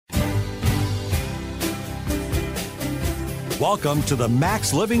Welcome to the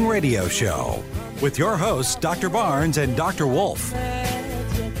Max Living Radio Show with your hosts, Dr. Barnes and Dr. Wolf.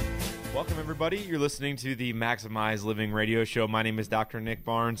 Welcome, everybody. You're listening to the Maximize Living Radio Show. My name is Dr. Nick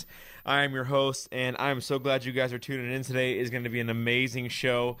Barnes. I am your host, and I'm so glad you guys are tuning in today. It's going to be an amazing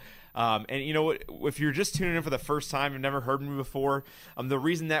show. And you know what? If you're just tuning in for the first time and never heard me before, the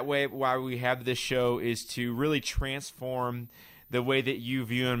reason why we have this show is to really transform the way that you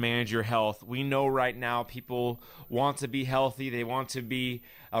view and manage your health. We know right now people want to be healthy. They want to be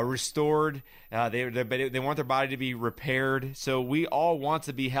restored. They want their body to be repaired. So we all want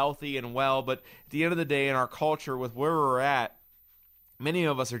to be healthy and well. But at the end of the day, in our culture, with where we're at, many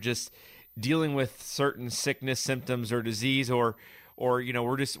of us are just dealing with certain sickness, symptoms, or disease, or you know,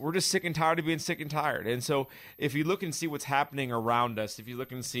 we're just sick and tired of being sick and tired. And so if you look and see what's happening around us, if you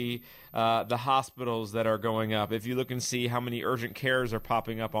look and see the hospitals that are going up, if you look and see how many urgent cares are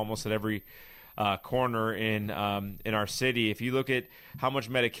popping up almost at every corner in our city, if you look at how much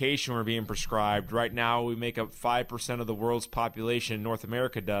medication we're being prescribed, right now we make up 5% of the world's population, North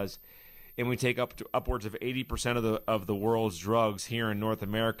America does, and we take upwards of 80% of the world's drugs here in North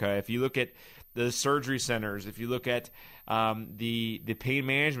America. If you look at the surgery centers, if you look at the pain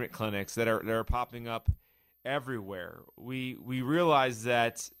management clinics that are popping up everywhere, we realize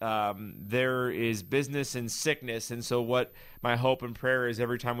that there is business in sickness. And so what my hope and prayer is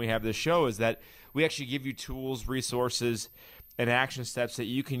every time we have this show is that we actually give you tools, resources, and action steps that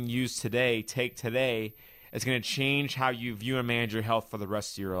you can use today, take today. It's going to change how you view and manage your health for the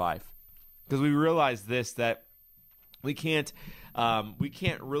rest of your life. Because we realize this, that we can't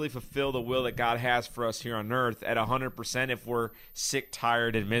really fulfill the will that God has for us here on earth at 100% if we're sick,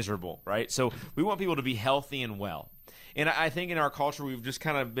 tired, and miserable, right? So we want people to be healthy and well. And I think in our culture, we've just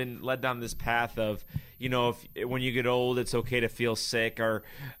kind of been led down this path of, you know, when you get old, it's okay to feel sick, or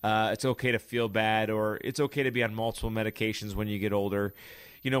it's okay to feel bad, or it's okay to be on multiple medications when you get older.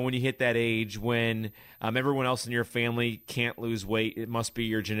 You know, when you hit that age when everyone else in your family can't lose weight, it must be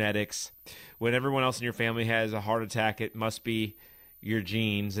your genetics. When everyone else in your family has a heart attack, it must be your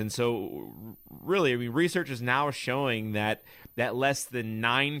genes. And so really, I mean, research is now showing that less than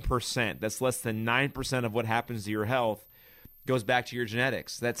 9%, that's less than 9% of what happens to your health goes back to your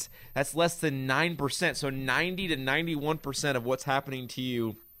genetics. That's less than 9%. So 90 to 91% of what's happening to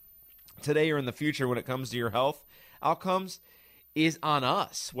you today or in the future when it comes to your health outcomes is on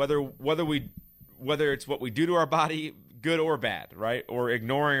us, whether it's what we do to our body, good or bad, right? Or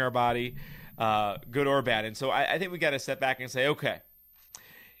ignoring our body, good or bad. And so I think we got to step back and say, okay,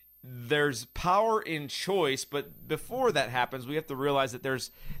 there's power in choice, but before that happens, we have to realize that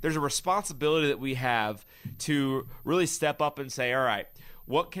there's a responsibility that we have to really step up and say, all right,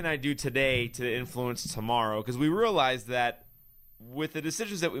 what can I do today to influence tomorrow? Because we realize that with the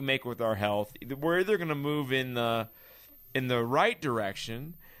decisions that we make with our health, we're either going to move in the right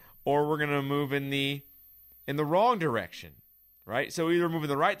direction, or we're going to move in the wrong direction, right? So either move in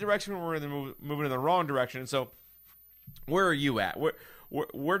the right direction, or we're moving in the wrong direction. And so, where are you at?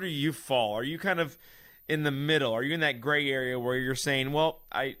 Where do you fall? Are you kind of in the middle? Are you in that gray area where you're saying, well,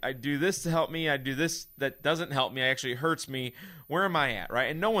 I do this to help me, I do this that doesn't help me, it actually hurts me? Where am I at, right?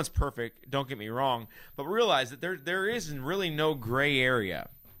 And no one's perfect, don't get me wrong, but realize that there is really no gray area.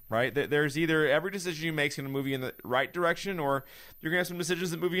 Right? There's either every decision you make is going to move you in the right direction, or you're going to have some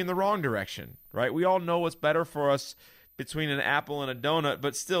decisions that move you in the wrong direction, right? We all know what's better for us between an apple and a donut,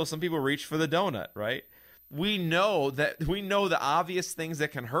 but still some people reach for the donut, right? We know the obvious things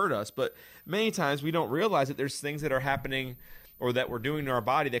that can hurt us, but many times we don't realize that there's things that are happening or that we're doing to our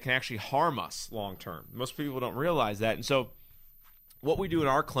body that can actually harm us long term. Most people don't realize that. And so what we do in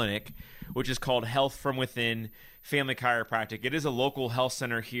our clinic, which is called Health from Within Family Chiropractic. It is a local health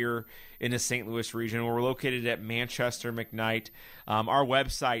center here in the St. Louis region. We're located at Manchester McKnight. Our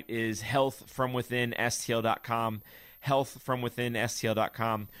website is healthfromwithinstl.com,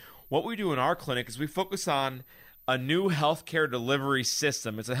 healthfromwithinstl.com. What we do in our clinic is we focus on a new healthcare delivery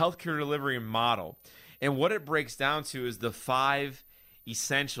system. It's a healthcare delivery model. And what it breaks down to is the 5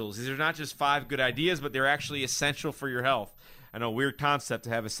 essentials. These are not just 5 good ideas, but they're actually essential for your health. I know, weird concept to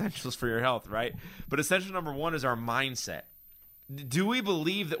have essentials for your health, right? But essential number 1 is our mindset. Do we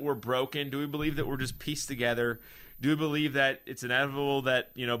believe that we're broken? Do we believe that we're just pieced together? Do we believe that it's inevitable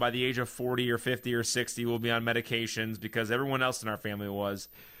that, you know, by the age of 40 or 50 or 60, we'll be on medications because everyone else in our family was?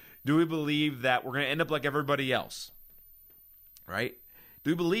 Do we believe that we're going to end up like everybody else, right?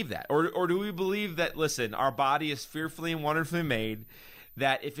 Do we believe that? Or do we believe that, listen, our body is fearfully and wonderfully made,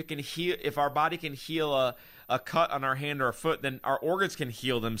 that if it can heal, if our body can heal a cut on our hand or our foot, then our organs can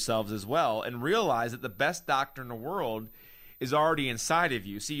heal themselves as well, and realize that the best doctor in the world is already inside of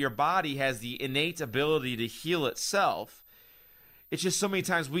you. See, your body has the innate ability to heal itself, it's just so many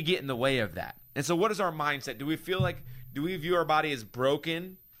times we get in the way of that. And so what is our mindset? Do we view our body as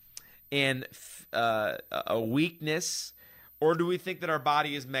broken and a weakness, or do we think that our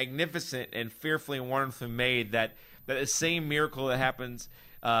body is magnificent and fearfully and wonderfully made, that the same miracle that happens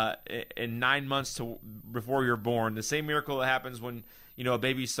in 9 months before you're born, the same miracle that happens when a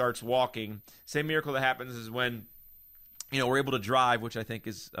baby starts walking, same miracle that happens is when we're able to drive, which I think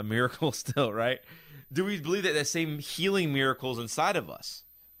is a miracle still, right? Do we believe that the same healing miracles inside of us,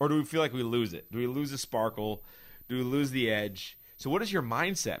 or do we feel like we lose it? Do we lose the sparkle? Do we lose the edge? So what is your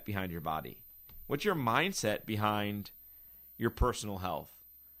mindset behind your body? What's your mindset behind your personal health,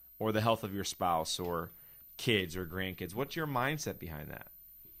 or the health of your spouse or kids or grandkids? What's your mindset behind that?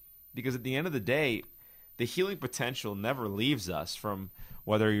 Because at the end of the day, the healing potential never leaves us, from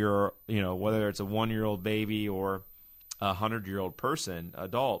whether it's a 1-year-old baby or a 100-year-old person,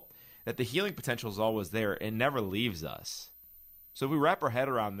 adult, that the healing potential is always there. It never leaves us. So if we wrap our head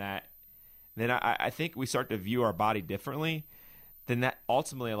around that, then I think we start to view our body differently. Then that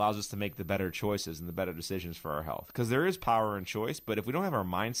ultimately allows us to make the better choices and the better decisions for our health. Because there is power in choice, but if we don't have our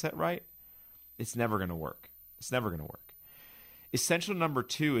mindset right, it's never going to work. It's never going to work. Essential number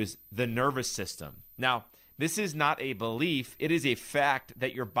 2 is the nervous system. Now, this is not a belief. It is a fact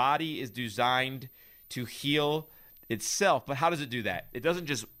that your body is designed to heal itself. But how does it do that? It doesn't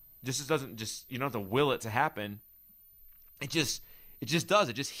just you don't have to will it to happen. It just does.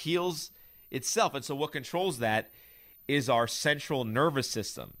 It just heals itself. And so what controls that is our central nervous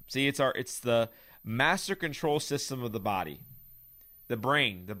system. See, it's the master control system of the body. The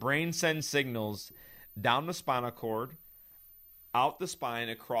brain. The brain sends signals down the spinal cord, out the spine,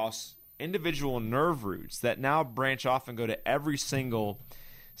 across individual nerve roots that now branch off and go to every single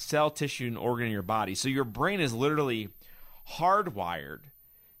cell, tissue, and organ in your body. So your brain is literally hardwired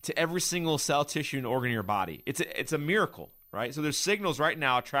to every single cell, tissue, and organ in your body. It's a miracle, right? So there's signals right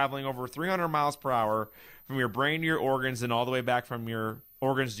now traveling over 300 miles per hour from your brain to your organs and all the way back from your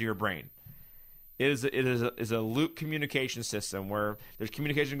organs to your brain. It is a loop communication system where there's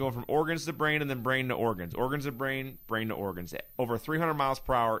communication going from organs to brain and then brain to organs. Organs to brain, brain to organs. Over 300 miles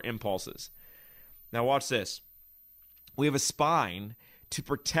per hour impulses. Now watch this. We have a spine to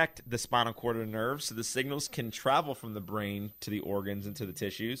protect the spinal cord and nerves, so the signals can travel from the brain to the organs and to the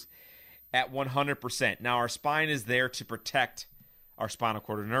tissues at 100%. Now, our spine is there to protect our spinal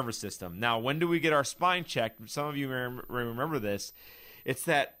cord and nervous system. Now, when do we get our spine checked? Some of you may remember this. It's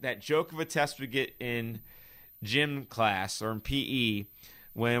that joke of a test we get in gym class or in PE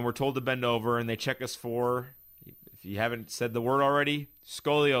when we're told to bend over and they check us for, if you haven't said the word already,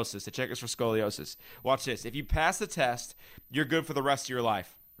 scoliosis. They check us for scoliosis. Watch this. If you pass the test, you're good for the rest of your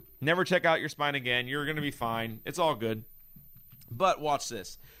life. Never check out your spine again. You're going to be fine. It's all good. But watch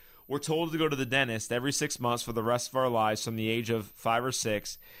this. We're told to go to the dentist every 6 months for the rest of our lives from the age of 5 or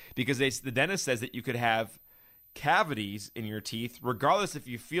 6 because the dentist says that you could have cavities in your teeth regardless if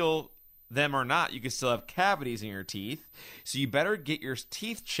you feel them or not. You can still have cavities in your teeth. So you better get your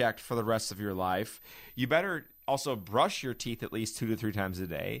teeth checked for the rest of your life. You better also brush your teeth at least 2 to 3 times a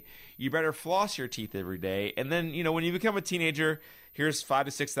day. You better floss your teeth every day. And then, when you become a teenager, here's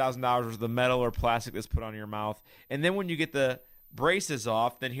 $5,000 to $6,000 worth of metal or plastic that's put on your mouth. And then when you get the braces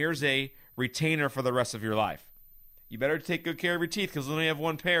off, then here's a retainer for the rest of your life. You better take good care of your teeth because we only have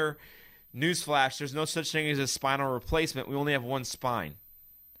one pair. Newsflash, there's no such thing as a spinal replacement. We only have one spine.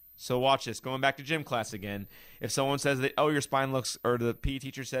 So watch this. Going back to gym class again. If someone says that, your spine looks, or the PE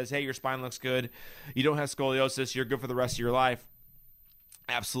teacher says, hey, your spine looks good, you don't have scoliosis, you're good for the rest of your life.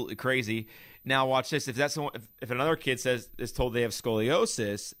 Absolutely crazy. Now watch this. If another kid is told they have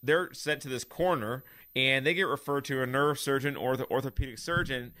scoliosis, they're sent to this corner and they get referred to a neurosurgeon surgeon or the orthopedic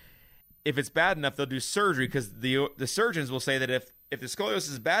surgeon. If it's bad enough, they'll do surgery because the surgeons will say that if the scoliosis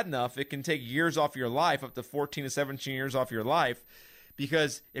is bad enough, it can take years off your life, up to 14 to 17 years off your life.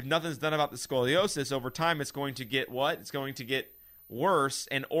 Because if nothing's done about the scoliosis, over time it's going to get what? It's going to get worse,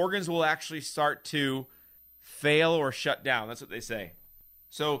 and organs will actually start to fail or shut down. That's what they say.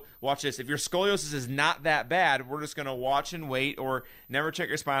 So watch this. If your scoliosis is not that bad, we're just going to watch and wait or never check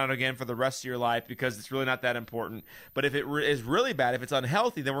your spine out again for the rest of your life because it's really not that important. But if it is really bad, if it's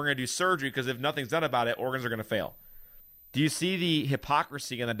unhealthy, then we're going to do surgery because if nothing's done about it, organs are going to fail. Do you see the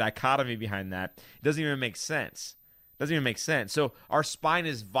hypocrisy and the dichotomy behind that? It doesn't even make sense. Doesn't even make sense. So our spine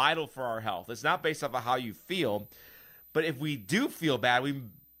is vital for our health. It's not based off of how you feel. But if we do feel bad,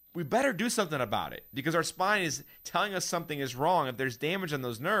 we better do something about it because our spine is telling us something is wrong. If there's damage on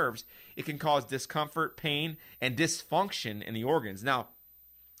those nerves, it can cause discomfort, pain, and dysfunction in the organs. Now,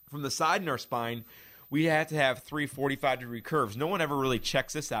 from the side in our spine, we have to have 3 45-degree curves. No one ever really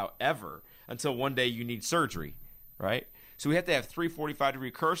checks this out ever until one day you need surgery, right? So we have to have 3 45-degree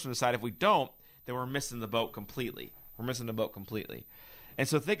curves from the side. If we don't, then we're missing the boat completely. And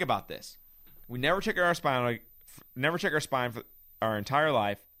so think about this. We never check our spine for our entire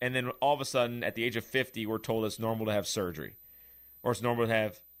life, and then all of a sudden, at the age of 50, we're told it's normal to have surgery, or it's normal to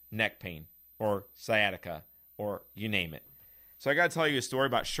have neck pain, or sciatica, or you name it. So I got to tell you a story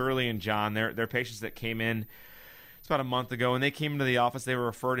about Shirley and John. They're patients that came in, it's about a month ago, and they came into the office. They were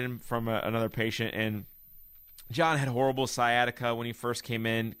referred in from another patient, and John had horrible sciatica when he first came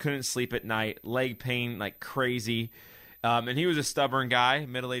in, couldn't sleep at night, leg pain like crazy. And he was a stubborn guy,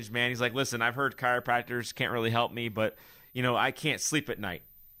 middle-aged man. He's like, listen, I've heard chiropractors can't really help me, but I can't sleep at night.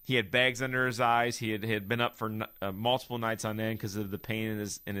 He had bags under his eyes. He had been up for multiple nights on end because of the pain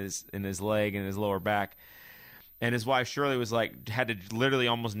in his leg and his lower back. And his wife Shirley was like, had to literally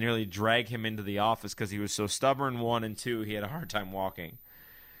almost nearly drag him into the office because he was so stubborn. 1 and 2, he had a hard time walking.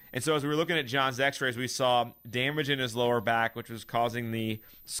 And so as we were looking at John's X-rays, we saw damage in his lower back, which was causing the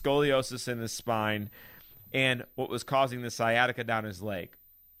scoliosis in his spine, and what was causing the sciatica down his leg.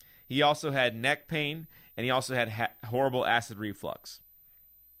 He also had neck pain, and he also had horrible acid reflux.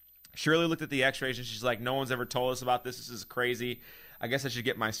 Shirley looked at the X-rays, and she's like, no one's ever told us about this. This is crazy. I guess I should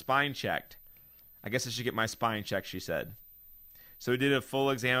get my spine checked. She said. So we did a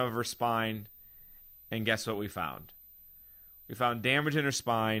full exam of her spine, and guess what we found? We found damage in her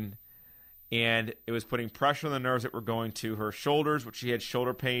spine, and it was putting pressure on the nerves that were going to her shoulders, which she had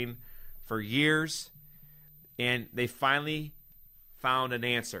shoulder pain for years. And they finally found an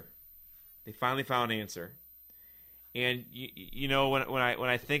answer. And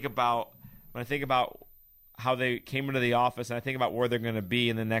when I think about how they came into the office, and I think about where they're going to be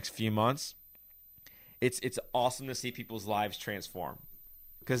in the next few months, it's awesome to see people's lives transform.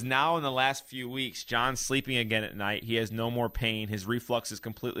 Because now in the last few weeks, John's sleeping again at night. He has no more pain. His reflux is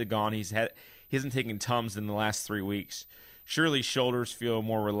completely gone. He hasn't taken Tums in the last 3 weeks. Shirley's shoulders feel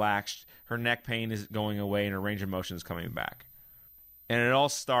more relaxed. Her neck pain is going away, and her range of motion is coming back. And it all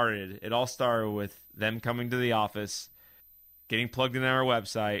started with them coming to the office, getting plugged into our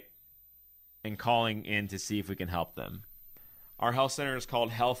website, and calling in to see if we can help them. Our health center is called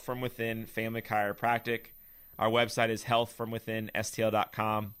Health From Within Family Chiropractic. Our website is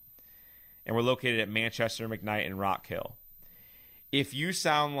healthfromwithinstl.com, and we're located at Manchester, McKnight, and Rock Hill. If you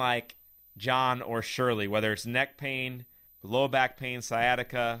sound like John or Shirley, whether it's neck pain, low back pain,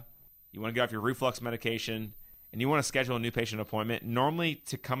 sciatica, you want to get off your reflux medication, and you want to schedule a new patient appointment, normally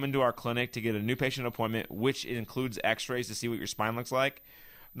to come into our clinic to get a new patient appointment, which includes x-rays to see what your spine looks like,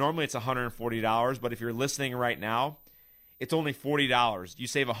 normally it's $140, but if you're listening right now, it's only $40. You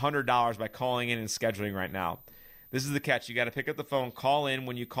save $100 by calling in and scheduling right now. This is the catch. You got to pick up the phone, call in.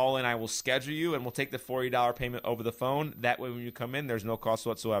 When you call in, I will schedule you, and we'll take the $40 payment over the phone. That way, when you come in, there's no cost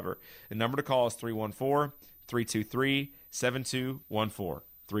whatsoever. The number to call is 314-323-7214.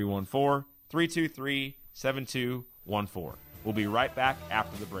 314-323-7214. We'll be right back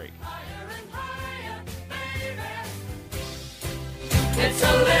after the break. It's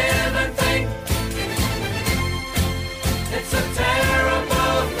a living thing. It's a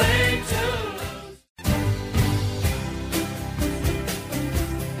terrible thing to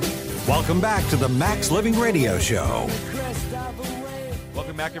lose. Welcome back to the Max Living Radio Show.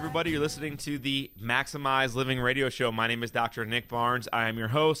 Welcome back, everybody. You're listening to the Maximize Living Radio Show. My name is Dr. Nick Barnes. I am your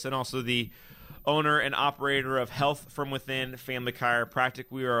host and also the owner and operator of Health From Within Family Chiropractic.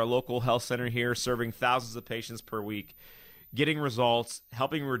 We are a local health center here serving thousands of patients per week, getting results,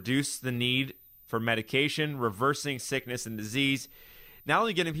 helping reduce the need for medication, reversing sickness and disease, not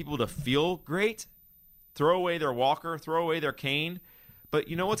only getting people to feel great, throw away their walker, throw away their cane, but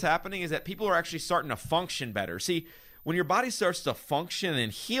you know what's happening is that people are actually starting to function better. See, when your body starts to function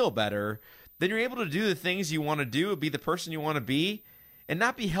and heal better, then you're able to do the things you want to do, be the person you want to be, and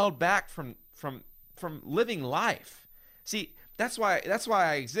not be held back from living life. See, that's why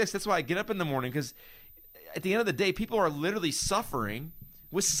I exist. That's why I get up in the morning, because at the end of the day, people are literally suffering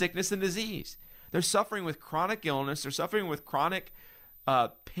with sickness and disease. They're suffering with chronic illness. They're suffering with chronic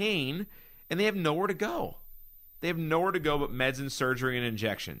pain, and they have nowhere to go. They have nowhere to go but meds and surgery and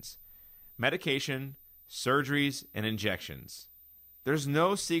injections. Medication, surgeries, and injections. There's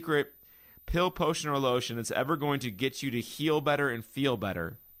no secret pill, potion, or lotion that's ever going to get you to heal better and feel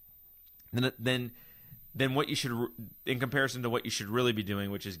better than what you should, in comparison to what you should really be doing,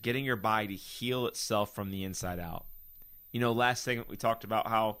 which is getting your body to heal itself from the inside out. Last segment we talked about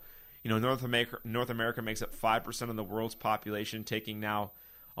how North America makes up 5% of the world's population, taking now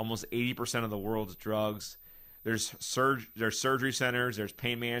almost 80% of the world's drugs. There's surgery centers, there's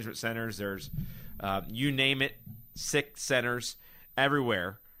pain management centers, there's you name it, sick centers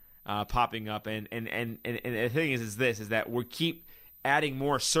everywhere. popping up, and the thing is that we keep adding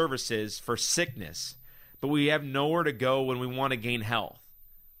more services for sickness, but we have nowhere to go when we want to gain health.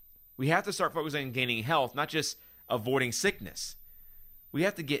 We have to start focusing on gaining health, not just avoiding sickness. We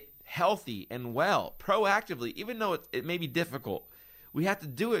have to get healthy and well proactively, even though it may be difficult. We have to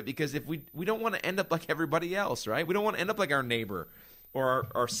do it because if we don't want to end up like everybody else, right? We don't want to end up like our neighbor or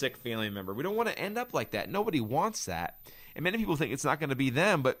our sick family member. We don't want to end up like that. Nobody wants that. And many people think it's not going to be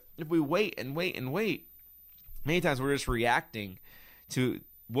them, but if we wait and wait and wait, many times we're just reacting to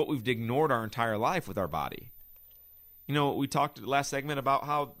what we've ignored our entire life with our body. You know, we talked last segment about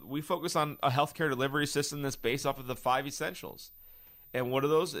how we focus on a healthcare delivery system that's based off of the 5 essentials. And what are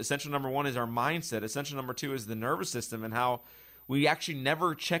those? Essential number 1 is our mindset. Essential number 2 is the nervous system, and how we actually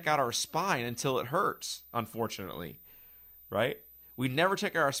never check out our spine until it hurts, unfortunately, right? We never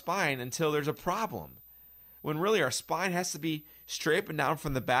check out our spine until there's a problem. When really our spine has to be straight up and down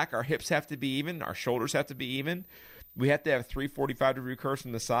from the back. Our hips have to be even. Our shoulders have to be even. We have to have 3 45-degree curves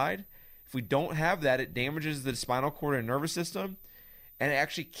from the side. If we don't have that, it damages the spinal cord and nervous system, and it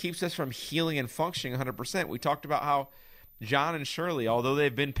actually keeps us from healing and functioning 100%. We talked about how John and Shirley, although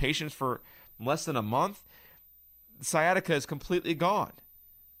they've been patients for less than a month, sciatica is completely gone.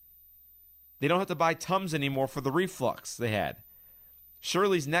 They don't have to buy Tums anymore for the reflux they had.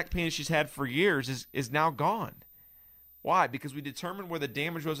 Shirley's neck pain she's had for years is now gone. Why? Because we determined where the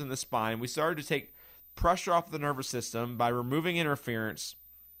damage was in the spine. We started to take pressure off the nervous system by removing interference,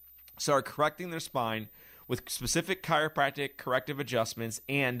 started correcting their spine with specific chiropractic corrective adjustments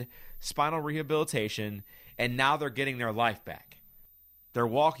and spinal rehabilitation, and now they're getting their life back. They're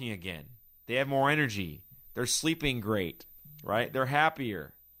walking again. They have more energy. They're sleeping great, right? They're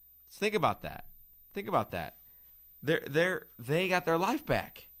happier. Think about that. Think about that. They got their life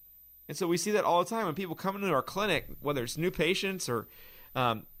back. And so we see that all the time when people come into our clinic, whether it's new patients or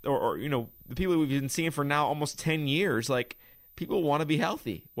you know, the people we've been seeing for now almost 10 years, like, people want to be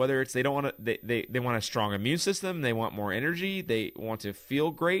healthy. Whether it's they want a strong immune system, they want more energy, they want to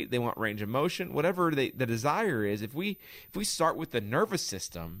feel great, they want range of motion, whatever the desire is. If we start with the nervous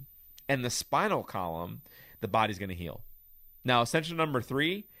system and the spinal column, the body's going to heal. Now, essential number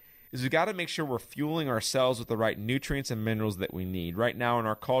 3 is we got to make sure we're fueling ourselves with the right nutrients and minerals that we need. Right now in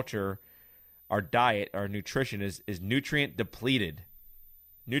our culture, our diet, our nutrition is nutrient depleted.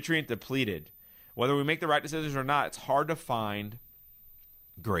 Nutrient depleted. Whether we make the right decisions or not, it's hard to find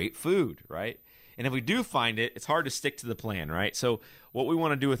great food, right? And if we do find it, it's hard to stick to the plan, right? So what we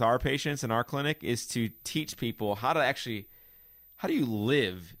want to do with our patients in our clinic is to teach people how do you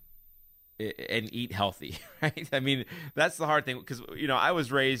live and eat healthy, right? I mean, that's the hard thing, because, you know, I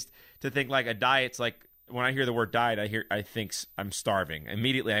was raised to think like a diet's like, when I hear the word diet, I think I'm starving.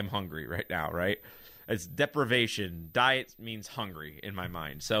 Immediately I'm hungry right now, right? It's deprivation. Diet means hungry in my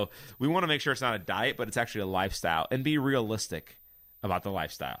mind. So we want to make sure it's not a diet, but it's actually a lifestyle, and be realistic about the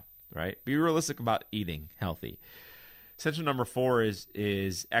lifestyle, right? Be realistic about eating healthy. Essential number 4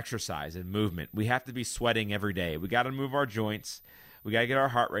 is exercise and movement. We have to be sweating every day. We got to move our joints. We got to get our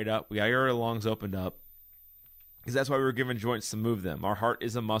heart rate up. We got to get our lungs opened up, because that's why we were given joints to move them. Our heart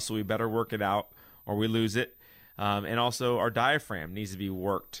is a muscle. We better work it out or we lose it. And also our diaphragm needs to be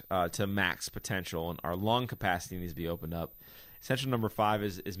worked to max potential, and our lung capacity needs to be opened up. Essential number 5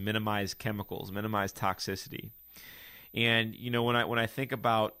 is minimize chemicals, minimize toxicity. And, you know, when I think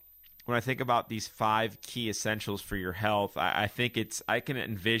about these 5 key essentials for your health, I think I can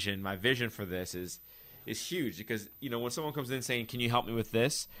envision, my vision for this is huge, because, you know, when someone comes in saying, can you help me with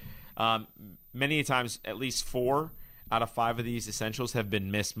this? Many times, at least 4 out of 5 of these essentials have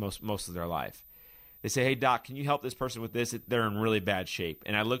been missed most of their life. They say, hey, doc, can you help this person with this? They're in really bad shape.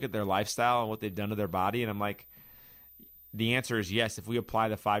 And I look at their lifestyle and what they've done to their body, and I'm like, the answer is yes. If we apply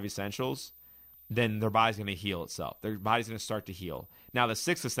the 5 essentials, then their body's going to heal itself. Their body's going to start to heal. Now, the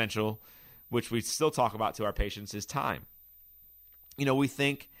 6th essential, which we still talk about to our patients, is time. You know, we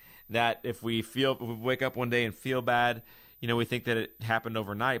think that if we wake up one day and feel bad, you know, we think that it happened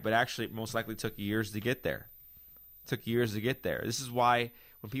overnight, but actually it most likely took years to get there. This is why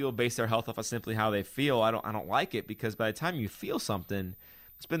when people base their health off of simply how they feel, I don't like it, because by the time you feel something,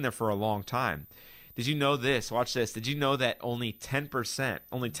 it's been there for a long time. Did you know this? Watch this. Did you know that only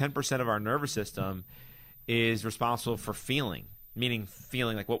 10% of our nervous system is responsible for feeling, meaning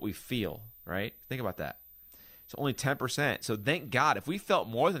feeling like what we feel, right? Think about that. So only 10%. So thank God. If we felt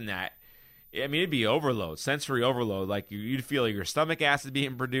more than that, I mean, it'd be overload, sensory overload. Like you'd feel your stomach acid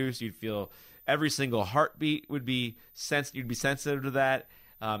being produced. You'd feel every single heartbeat would be you'd be sensitive to that.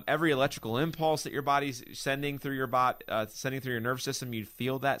 Every electrical impulse that your body's sending through your sending through your nervous system, you'd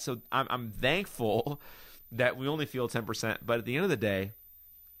feel that. So I'm thankful that we only feel 10%. But at the end of the day,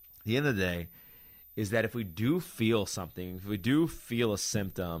 the end of the day is that if we do feel something, if we do feel a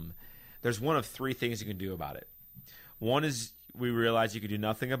symptom, there's one of three things you can do about it. One is we realize you can do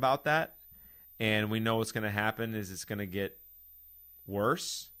nothing about that, and we know what's going to happen is it's going to get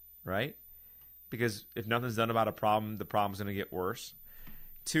worse, right? Because if nothing's done about a problem, the problem's going to get worse.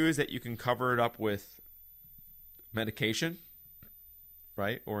 Two is that you can cover it up with medication,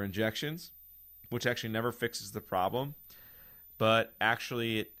 right, or injections, which actually never fixes the problem, but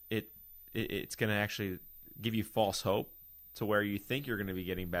actually it's going to actually give you false hope to where you think you're going to be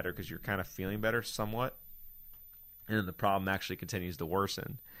getting better because you're kind of feeling better somewhat, and then the problem actually continues to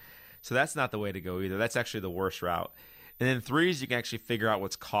worsen. So that's not the way to go either. That's actually the worst route. And then three is you can actually figure out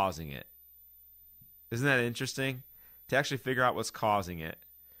what's causing it. Isn't that interesting? To actually figure out what's causing it.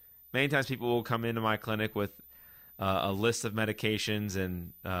 Many times people will come into my clinic with a list of medications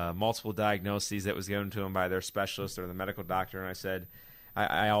and multiple diagnoses that was given to them by their specialist or the medical doctor. And I said,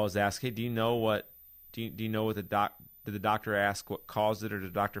 I always ask, hey, do you know what did the doctor ask what caused it, or did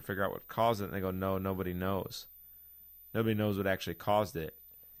the doctor figure out what caused it? And they go, no, nobody knows. Nobody knows what actually caused it.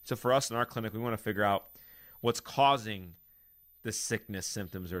 So for us in our clinic, we want to figure out what's causing the sickness,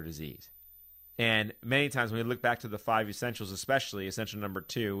 symptoms, or disease. And many times when we look back to the 5 essentials, especially essential number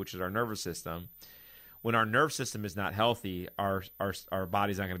 2, which is our nervous system, when our nerve system is not healthy, our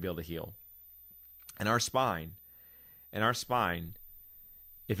body's not going to be able to heal. And our spine,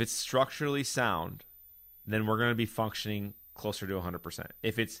 if it's structurally sound, then we're going to be functioning closer to 100%.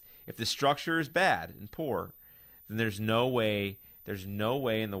 If the structure is bad and poor, then there's no way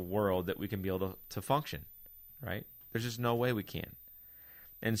in the world that we can be able to function, right? There's just no way we can.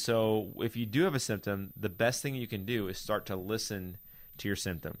 And so if you do have a symptom, the best thing you can do is start to listen to your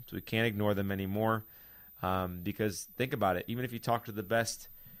symptoms. We can't ignore them anymore, because think about it. Even if you talk to the best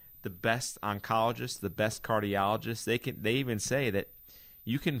oncologists, the best cardiologists, they even say that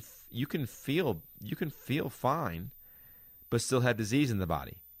you can feel fine, but still have disease in the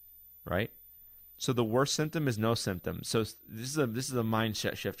body, right? So the worst symptom is no symptom. So this is a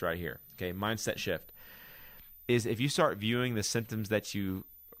mindset shift right here. Okay, mindset shift is if you start viewing the symptoms that you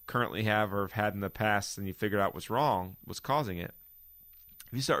currently have or have had in the past, and you figure out what's wrong, what's causing it.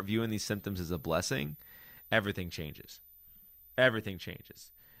 If you start viewing these symptoms as a blessing, everything changes. Everything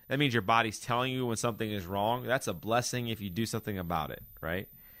changes. That means your body's telling you when something is wrong. That's a blessing if you do something about it, right?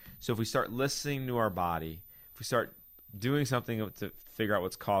 So if we start listening to our body, if we start doing something to figure out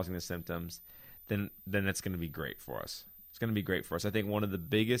what's causing the symptoms, then that's going to be great for us. It's going to be great for us. I think one of the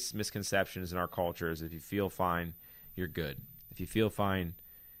biggest misconceptions in our culture is if you feel fine, you're good. If you feel fine,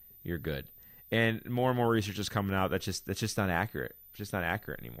 you're good. And more research is coming out that's just not accurate. It's just not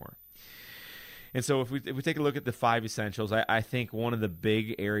accurate anymore. And so if we take a look at the 5 essentials, I think one of the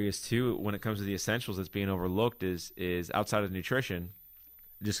big areas too when it comes to the essentials that's being overlooked is outside of nutrition,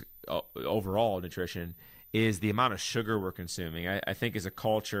 just overall nutrition, is the amount of sugar we're consuming. I think as a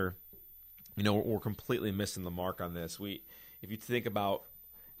culture, we're completely missing the mark on this. If you think about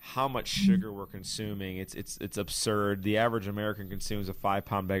how much sugar we're consuming, it's absurd. The average American consumes a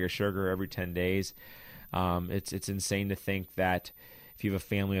 5-pound bag of sugar every 10 days. It's insane to think that if you have a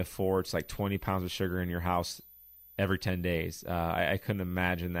family of 4, it's like 20 pounds of sugar in your house every 10 days. I couldn't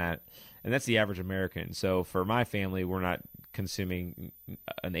imagine that. And that's the average American. So for my family, we're not consuming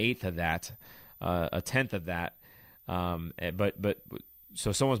an eighth of that, a tenth of that. But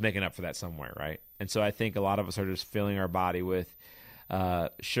so someone's making up for that somewhere, right? And so I think a lot of us are just filling our body with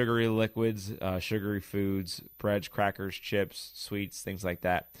sugary liquids, sugary foods, breads, crackers, chips, sweets, things like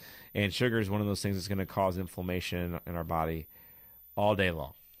that. And sugar is one of those things that's going to cause inflammation in our body all day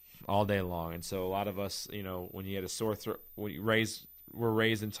long. And so a lot of us, when you had a sore throat, we're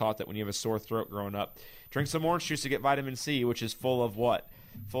raised and taught that when you have a sore throat growing up, drink some orange juice to get vitamin C, which is full of what?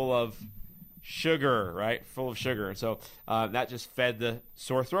 Full of sugar, right? Full of sugar. And so that just fed the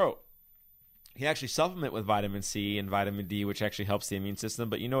sore throat. You can actually supplement with vitamin C and vitamin D, which actually helps the immune system.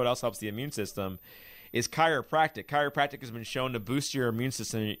 But you know what else helps the immune system is chiropractic. Chiropractic has been shown to boost your immune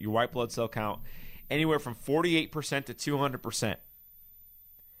system, your white blood cell count, anywhere from 48% to 200%.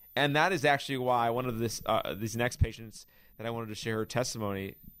 And that is actually why one of these next patients that I wanted to share her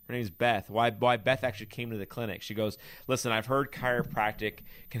testimony, her name is Beth, why Beth actually came to the clinic. She goes, listen, I've heard chiropractic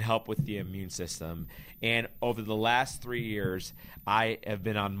can help with the immune system. And over the last 3 years, I have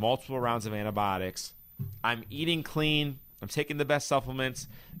been on multiple rounds of antibiotics. I'm eating clean. I'm taking the best supplements.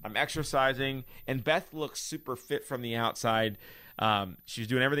 I'm exercising. And Beth looks super fit from the outside. She's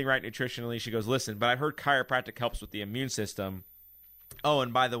doing everything right nutritionally. She goes, listen, but I heard chiropractic helps with the immune system. Oh,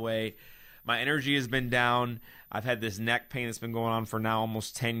 and by the way, my energy has been down. I've had this neck pain that's been going on for now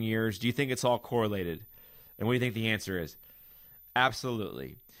almost 10 years. Do you think it's all correlated? And what do you think the answer is?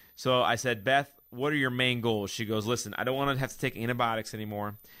 Absolutely. So I said, Beth, what are your main goals? She goes, listen, I don't want to have to take antibiotics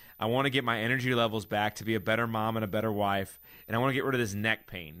anymore. I want to get my energy levels back to be a better mom and a better wife. And I want to get rid of this neck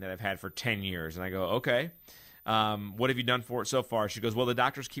pain that I've had for 10 years. And I go, okay. What have you done for it so far? She goes, well, the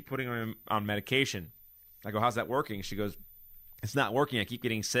doctors keep putting her on medication. I go, how's that working? She goes, it's not working. I keep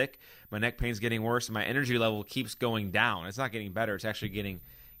getting sick. My neck pain's getting worse, and my energy level keeps going down. It's not getting better. It's actually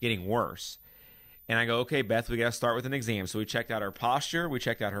getting worse. And I go, okay, Beth, we got to start with an exam. So we checked out her posture. We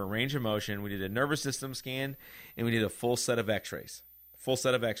checked out her range of motion. We did a nervous system scan, and we did a full set of x-rays. Full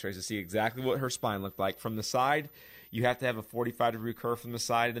set of x-rays to see exactly what her spine looked like. From the side, you have to have a 45-degree curve from the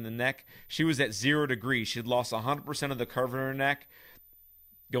side and the neck. She was at 0 degrees. She had lost 100% of the curve in her neck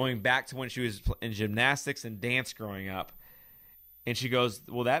going back to when she was in gymnastics and dance growing up. And she goes,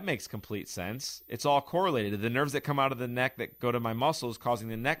 well, that makes complete sense. It's all correlated. The nerves that come out of the neck that go to my muscles causing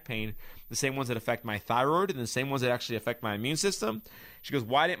the neck pain, the same ones that affect my thyroid and the same ones that actually affect my immune system. She goes,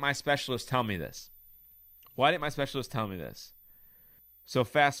 why didn't my specialist tell me this? Why didn't my specialist tell me this? So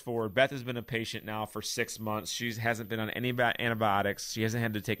fast forward, Beth has been a patient now for 6 months. She hasn't been on any antibiotics. She hasn't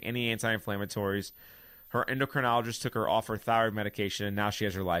had to take any anti-inflammatories. Her endocrinologist took her off her thyroid medication, and now she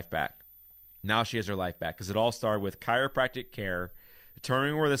has her life back. Now she has her life back because it all started with chiropractic care,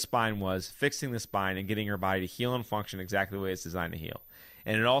 determining where the spine was, fixing the spine, and getting her body to heal and function exactly the way it's designed to heal.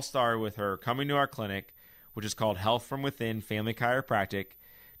 And it all started with her coming to our clinic, which is called Health From Within Family Chiropractic,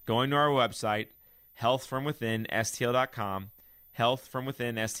 going to our website, healthfromwithinstl.com,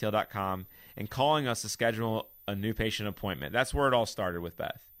 healthfromwithinstl.com, and calling us to schedule a new patient appointment. That's where it all started with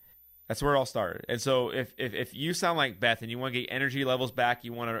Beth. That's where it all started. And so if you sound like Beth and you want to get energy levels back,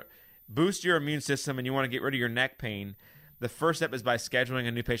 you want to boost your immune system, and you want to get rid of your neck pain, the first step is by scheduling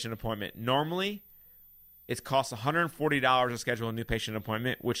a new patient appointment. Normally, it costs $140 to schedule a new patient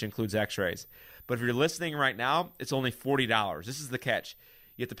appointment, which includes x-rays. But if you're listening right now, it's only $40. This is the catch.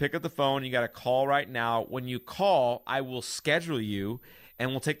 You have to pick up the phone. You got to call right now. When you call, I will schedule you, and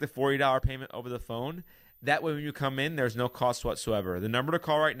we'll take the $40 payment over the phone. That way, when you come in, there's no cost whatsoever. The number to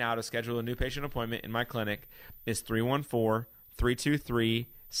call right now to schedule a new patient appointment in my clinic is 314-323-7214.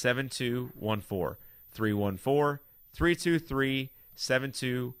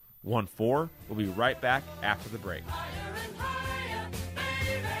 314-323-7214. We'll be right back after the break.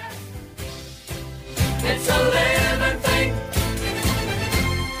 It's a living thing.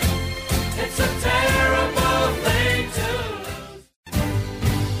 It's a terrible thing to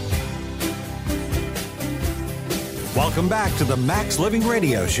lose. Welcome back to the Max Living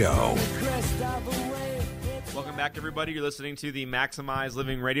Radio Show. Welcome back, everybody. You're listening to the Maximize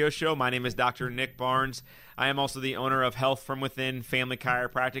Living Radio Show. My name is Dr. Nick Barnes. I am also the owner of Health From Within Family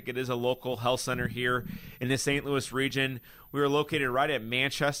Chiropractic. It is a local health center here in the St. Louis region. We are located right at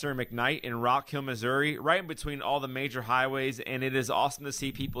Manchester and McKnight in Rock Hill, Missouri, right in between all the major highways, and it is awesome to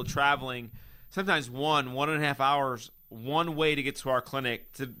see people traveling sometimes 1.5 hours one way to get to our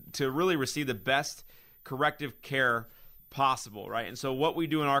clinic to really receive the best corrective care possible, right? And so what we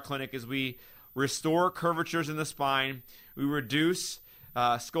do in our clinic is we restore curvatures in the spine, we reduce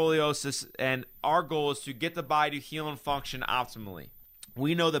scoliosis, and our goal is to get the body to heal and function optimally.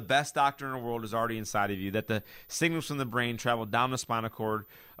 We know the best doctor in the world is already inside of you, that the signals from the brain travel down the spinal cord,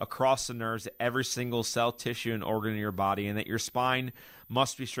 across the nerves, to every single cell, tissue, and organ in your body, and that your spine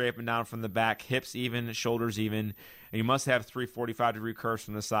must be straight up and down from the back, hips even, shoulders even, and you must have 3 45-degree curves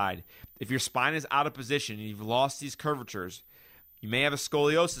from the side. If your spine is out of position and you've lost these curvatures, you may have a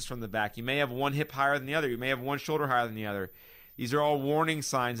scoliosis from the back. You may have one hip higher than the other. You may have one shoulder higher than the other. These are all warning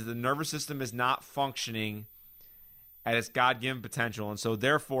signs that the nervous system is not functioning at its God-given potential. And so,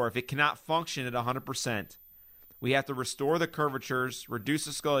 therefore, if it cannot function at 100%, we have to restore the curvatures, reduce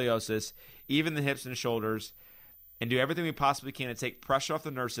the scoliosis, even the hips and shoulders, and do everything we possibly can to take pressure off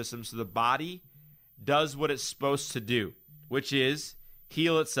the nervous system so the body does what it's supposed to do, which is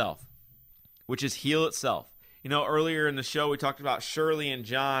heal itself. You know, earlier in the show, we talked about Shirley and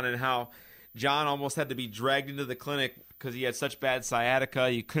John and how John almost had to be dragged into the clinic because he had such bad sciatica.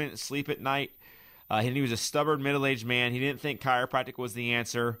 He couldn't sleep at night. And he was a stubborn middle-aged man. He didn't think chiropractic was the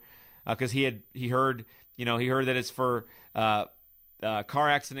answer because he heard that it's for car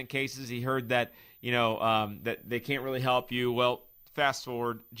accident cases. He heard that, that they can't really help you. Well, fast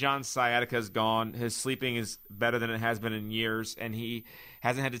forward, John's sciatica is gone. His sleeping is better than it has been in years, and he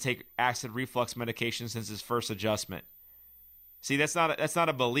hasn't had to take acid reflux medication since his first adjustment. See, that's not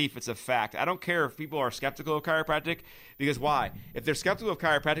a belief, it's a fact. I don't care if people are skeptical of chiropractic, because why? If they're skeptical of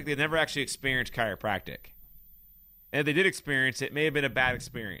chiropractic, they've never actually experienced chiropractic. And if they did experience it, it may have been a bad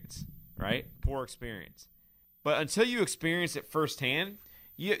experience, right? Poor experience. But until you experience it firsthand,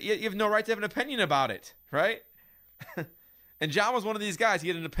 you have no right to have an opinion about it, right? And John was one of these guys. He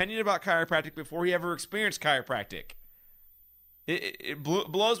had an opinion about chiropractic before he ever experienced chiropractic. It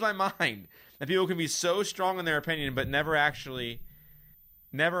blows my mind that people can be so strong in their opinion, but never actually,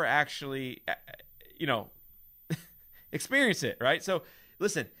 experience it, right? So,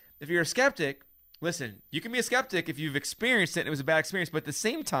 listen, if you're a skeptic, listen, you can be a skeptic if you've experienced it and it was a bad experience. But at the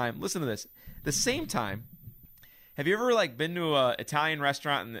same time, listen to this. At the same time, have you ever been to an Italian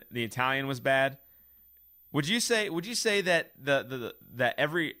restaurant and the Italian was bad? Would you say that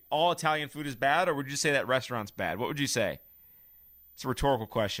that all Italian food is bad, or would you say that restaurant's bad? What would you say? It's a rhetorical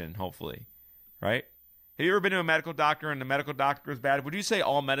question, hopefully, right? Have you ever been to a medical doctor and the medical doctor is bad? Would you say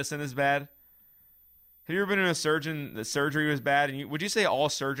all medicine is bad? Have you ever been to a surgeon, the surgery was bad, and would you say all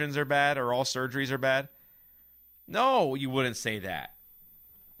surgeons are bad or all surgeries are bad? No, you wouldn't say that.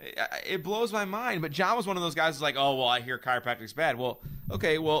 It blows my mind, but John was one of those guys who's like, oh, well, I hear chiropractic's bad. Well,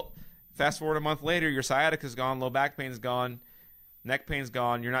 okay, fast forward a month later, your sciatica's gone, low back pain's gone, neck pain's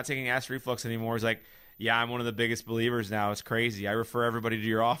gone, you're not taking acid reflux anymore. He's like, yeah, I'm one of the biggest believers now. It's crazy. I refer everybody to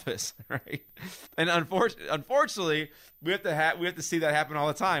your office, right? And unfortunately, we have to see that happen all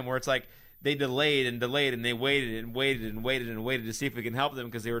the time, where it's like they delayed and delayed and they waited and waited and waited and waited to see if we can help them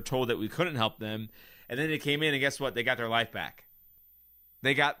because they were told that we couldn't help them. And then they came in and guess what? They got their life back.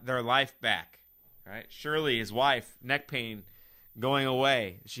 They got their life back, right? Shirley, his wife, neck pain going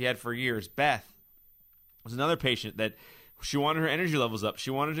away. She had for years. Beth was another patient that she wanted her energy levels up. She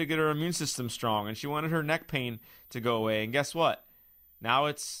wanted to get her immune system strong, and she wanted her neck pain to go away. And guess what? Now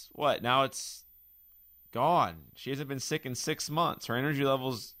it's gone. She hasn't been sick in 6 months. Her energy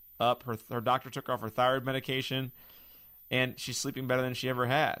levels up. Her doctor took off her thyroid medication, and she's sleeping better than she ever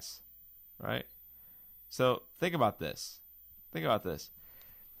has, right? So think about this. Think about this.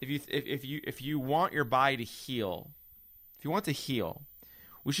 If you want your body to heal, if you want to heal,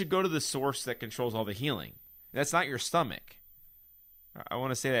 we should go to the source that controls all the healing. That's not your stomach. I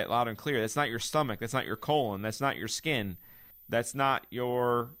want to say that loud and clear. That's not your stomach. That's not your colon. That's not your skin. That's not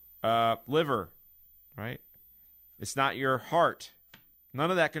your liver, right? It's not your heart. None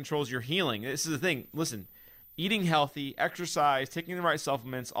of that controls your healing. This is the thing. Listen, eating healthy, exercise, taking the right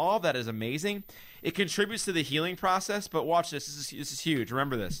supplements, all of that is amazing. It contributes to the healing process, but watch this. This is huge.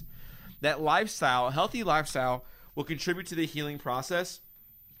 Remember this. That lifestyle, a healthy lifestyle, will contribute to the healing process,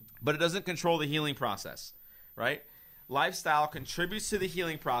 but it doesn't control the healing process, right? Lifestyle contributes to the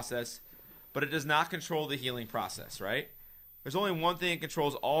healing process, but it does not control the healing process, right? There's only one thing that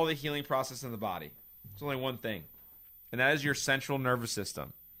controls all the healing process in the body. There's only one thing, and that is your central nervous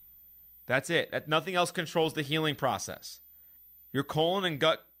system. That's it. Nothing else controls the healing process. Your colon and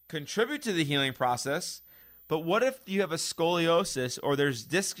gut contribute to the healing process, but what if you have a scoliosis or there's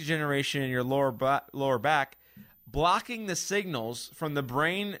disc degeneration in your lower back blocking the signals from the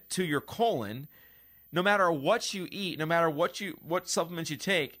brain to your colon? No matter what you eat, no matter what supplements you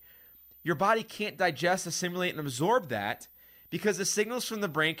take, your body can't digest, assimilate, and absorb that because the signals from the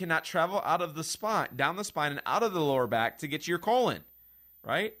brain cannot travel out of the spine, down the spine, and out of the lower back to get to your colon,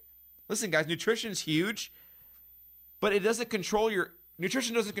 right? Listen, guys, nutrition's huge, but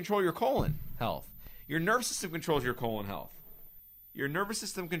nutrition doesn't control your colon health. Your nervous system controls your colon health. Your nervous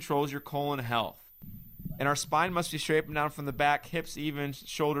system controls your colon health. And our spine must be straight up and down from the back, hips even,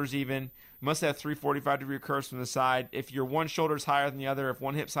 shoulders even. You must have 3 45-degree curves from the side. If your one shoulder's higher than the other, if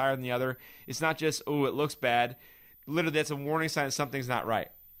one hip's higher than the other, it's not just, oh, it looks bad. Literally, that's a warning sign that something's not right.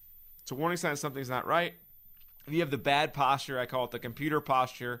 It's a warning sign that something's not right. If you have the bad posture, I call it the computer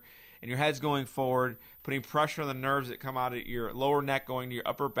posture, and your head's going forward, putting pressure on the nerves that come out of your lower neck going to your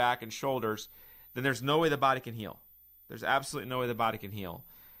upper back and shoulders, then there's no way the body can heal. There's absolutely no way the body can heal.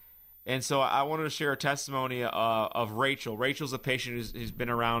 And so I wanted to share a testimony of Rachel. Rachel's a patient who's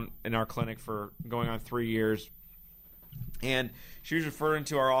been around in our clinic for going on 3 years. And she was referred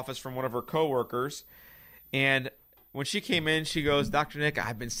into our office from one of her coworkers. And when she came in, she goes, Dr. Nick,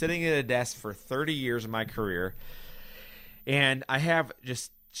 I've been sitting at a desk for 30 years of my career. And I have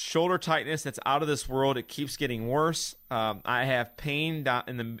just shoulder tightness that's out of this world. It keeps getting worse. I have pain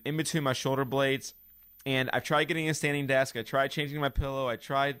down in between my shoulder blades. And I've tried getting a standing desk. I tried changing my pillow. I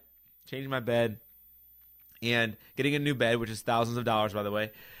tried changing my bed and getting a new bed, which is thousands of dollars, by the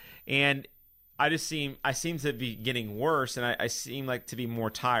way. And I seem to be getting worse, and I seem like to be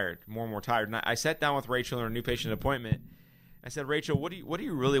more and more tired. And I sat down with Rachel in her new patient appointment. I said, Rachel, what do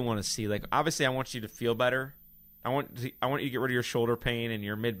you really want to see? Like, obviously, I want you to feel better. I want you to get rid of your shoulder pain and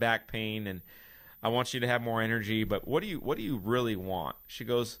your mid back pain, and I want you to have more energy. But what do you really want? She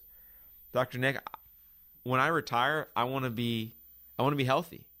goes, Dr. Nick, when I retire, I want to be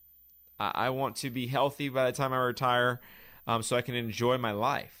healthy. I want to be healthy by the time I retire, so I can enjoy my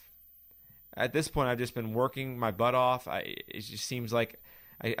life. At this point, I've just been working my butt off. It just seems like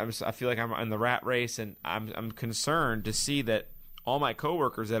I feel like I'm in the rat race, and I'm concerned to see that all my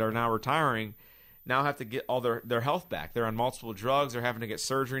coworkers that are now retiring now have to get all their health back. They're on multiple drugs. They're having to get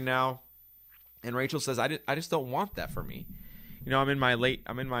surgery now. And Rachel says, I just don't want that for me. I'm in my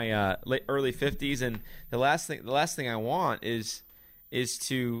early 50s, and the last thing I want is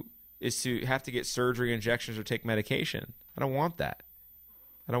to have to get surgery, injections, or take medication. I don't want that.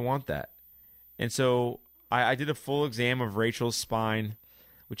 And so I did a full exam of Rachel's spine.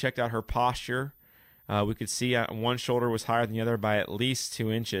 We checked out her posture. We could see one shoulder was higher than the other by at least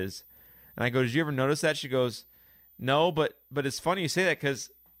 2 inches. And I go, did you ever notice that? She goes, no, but it's funny you say that because,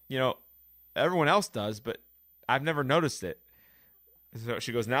 everyone else does, but I've never noticed it. So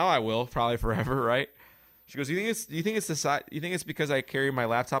she goes, now I will, probably forever, right? She goes, you think it's the side? You think it's because I carry my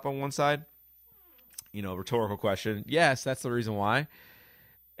laptop on one side? Rhetorical question. Yes, that's the reason why.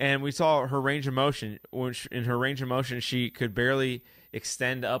 And we saw her range of motion. In her range of motion, she could barely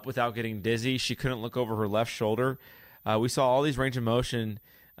extend up without getting dizzy. She couldn't look over her left shoulder. We saw all these range of motion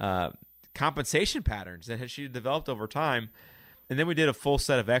compensation patterns that she had developed over time. And then we did a full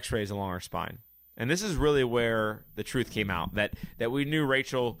set of x-rays along her spine. And this is really where the truth came out, that we knew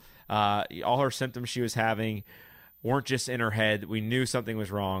Rachel, all her symptoms she was having weren't just in her head. We knew something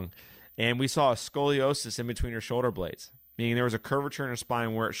was wrong. And we saw a scoliosis in between her shoulder blades, meaning there was a curvature in her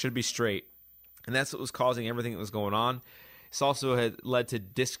spine where it should be straight. And that's what was causing everything that was going on. This also had led to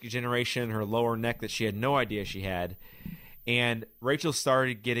disc degeneration in her lower neck that she had no idea she had. And Rachel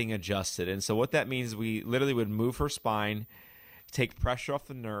started getting adjusted. And so what that means is we literally would move her spine, take pressure off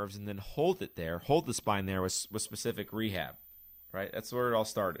the nerves, and then hold the spine there with specific rehab, right? That's where it all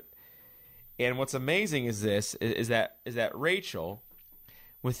started. And what's amazing is that Rachel,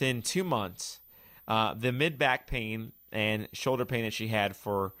 within 2 months, the mid-back pain and shoulder pain that she had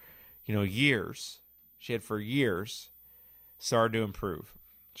for years, started to improve.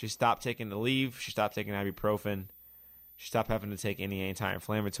 She stopped taking the Aleve. She stopped taking ibuprofen. She stopped having to take any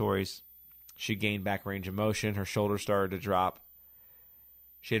anti-inflammatories. She gained back range of motion. Her shoulders started to drop.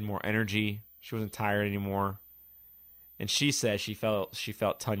 She had more energy. She wasn't tired anymore. And she said she felt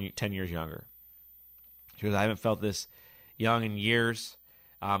 10 years younger. She goes, I haven't felt this young in years.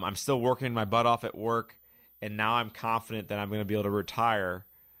 I'm still working my butt off at work, and now I'm confident that I'm going to be able to retire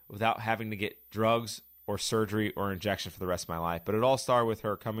without having to get drugs or surgery or injection for the rest of my life. But it all started with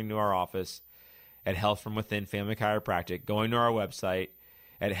her coming to our office at Health From Within Family Chiropractic, going to our website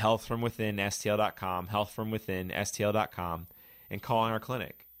at healthfromwithinstl.com, healthfromwithinstl.com, and calling our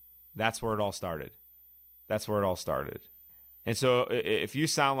clinic. That's where it all started. And so if you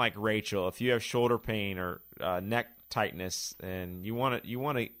sound like Rachel, if you have shoulder pain or neck tightness, and you want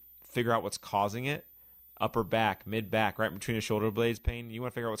to figure out what's causing it, upper back, mid-back, right between the shoulder blades pain, you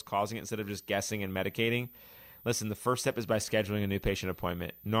want to figure out what's causing it instead of just guessing and medicating, listen, the first step is by scheduling a new patient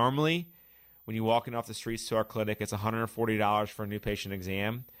appointment. Normally, when you walk in off the streets to our clinic, it's $140 for a new patient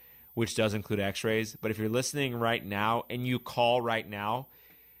exam, which does include x-rays. But if you're listening right now and you call right now,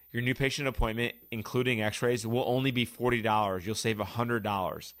 your new patient appointment, including x-rays, will only be $40. You'll save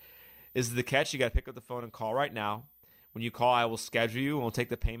 $100. This is the catch. You got to pick up the phone and call right now. When you call, I will schedule you and we'll take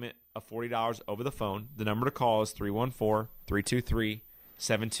the payment of $40 over the phone. The number to call is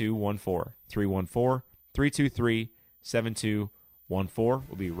 314-323-7214. 314-323-7214. We'll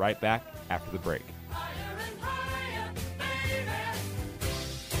be right back after the break.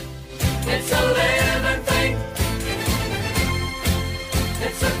 It's a living thing.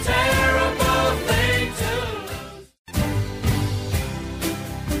 It's a terrible thing to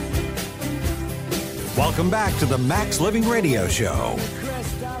lose. Welcome back to the Max Living Radio Show.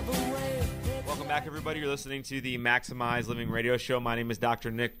 Welcome back, everybody. You're listening to the Maximize Living Radio Show. My name is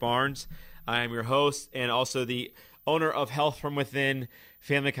Dr. Nick Barnes. I am your host and also the owner of Health From Within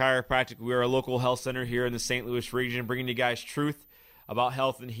Family Chiropractic. We are a local health center here in the St. Louis region, bringing you guys truth about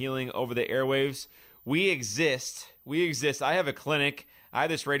health and healing over the airwaves. We exist. I have a clinic. I have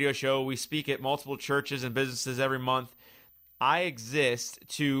this radio show. We speak at multiple churches and businesses every month. I exist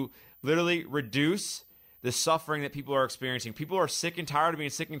to literally reduce the suffering that people are experiencing. People are sick and tired of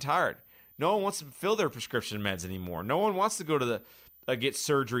being sick and tired. No one wants to fill their prescription meds anymore. No one wants to go to the get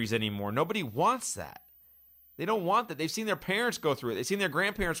surgeries anymore. Nobody wants that. They don't want that. They've seen their parents go through it. They've seen their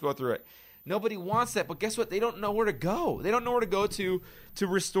grandparents go through it. Nobody wants that. But guess what? They don't know where to go. They don't know where to go to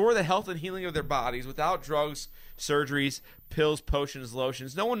restore the health and healing of their bodies without drugs, surgeries, pills, potions,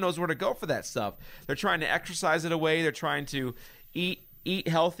 lotions. No one knows where to go for that stuff. They're trying to exercise it away. They're trying to eat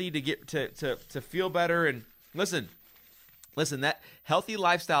healthy to get to feel better. And listen, that healthy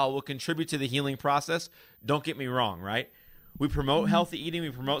lifestyle will contribute to the healing process. Don't get me wrong, right? We promote healthy eating.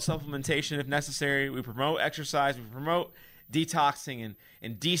 We promote supplementation if necessary. We promote exercise. We promote detoxing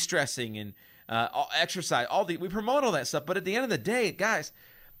and de-stressing and exercise. We promote all that stuff. But at the end of the day, guys,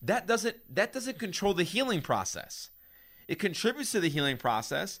 that doesn't control the healing process. It contributes to the healing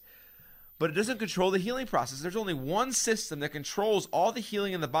process, but it doesn't control the healing process. There's only one system that controls all the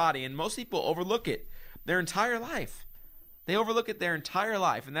healing in the body, and most people overlook it their entire life. They overlook it their entire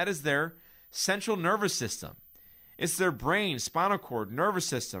life, and that is their central nervous system. It's their brain, spinal cord, nervous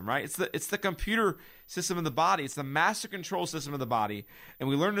system, right? It's the computer system of the body. It's the master control system of the body. And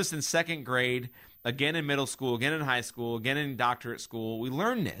we learned this in second grade, again in middle school, again in high school, again in doctorate school. We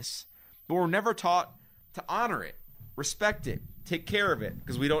learn this, but we're never taught to honor it, respect it, take care of it,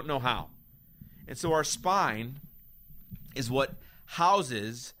 because we don't know how. And so our spine is what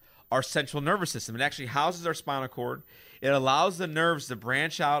houses our central nervous system. It actually houses our spinal cord. It allows the nerves to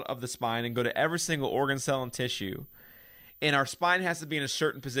branch out of the spine and go to every single organ, cell, and tissue. And our spine has to be in a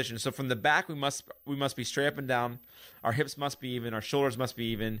certain position. So from the back, we must be straight up and down. Our hips must be even. Our shoulders must be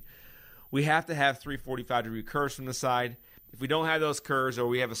even. We have to have 345-degree curves from the side. If we don't have those curves, or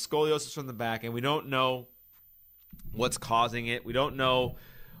we have a scoliosis from the back and we don't know what's causing it, we don't know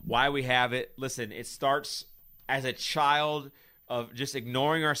why we have it. Listen, it starts as a child of just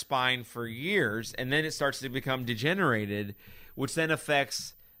ignoring our spine for years, and then it starts to become degenerated, which then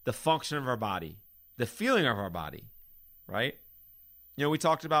affects the function of our body, the feeling of our body, right? You know, we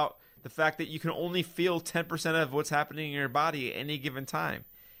talked about the fact that you can only feel 10% of what's happening in your body at any given time.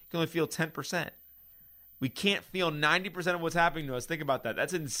 You can only feel 10%. We can't feel 90% of what's happening to us. Think about that.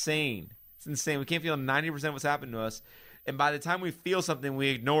 That's insane. It's insane. We can't feel 90% of what's happening to us. And by the time we feel something, we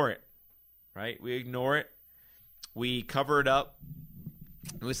ignore it, right? We ignore it. We cover it up.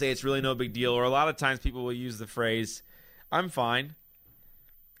 And we say it's really no big deal. Or a lot of times people will use the phrase, I'm fine.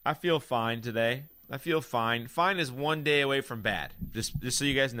 I feel fine today. I feel fine. Fine is one day away from bad. Just so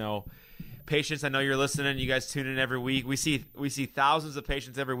you guys know. Patients, I know you're listening. You guys tune in every week. We see thousands of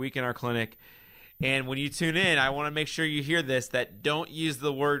patients every week in our clinic. And when you tune in, I want to make sure you hear this, that don't use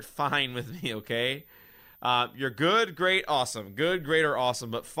the word fine with me, okay? You're good, great, awesome. Good, great, or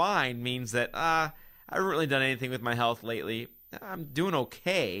awesome. But fine means that I haven't really done anything with my health lately. I'm doing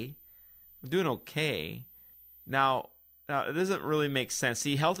okay. Now, it doesn't really make sense.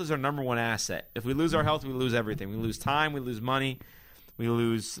 See, health is our number one asset. If we lose our health, we lose everything. We lose time, we lose money, we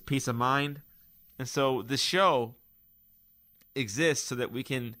lose peace of mind. And so this show exists so that we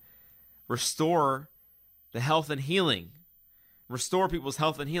can restore the health and healing. Restore people's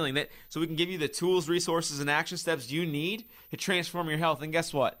health and healing. So we can give you the tools, resources, and action steps you need to transform your health. And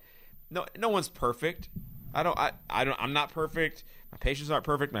guess what? No one's perfect. I'm not perfect. My patients aren't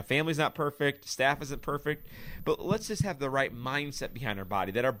perfect. My family's not perfect. Staff isn't perfect. But let's just have the right mindset behind our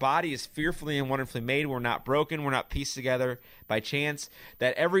body, that our body is fearfully and wonderfully made. We're not broken. We're not pieced together by chance.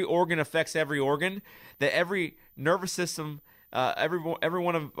 That every organ affects every organ. That every nervous system, every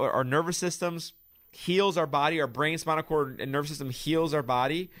one of our nervous systems heals our body. Our brain, spinal cord, and nervous system heals our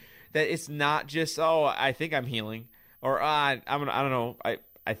body. That it's not just, I think I'm healing, or I don't know,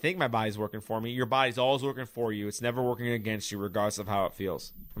 I think my body's working for me. Your body's always working for you. It's never working against you, regardless of how it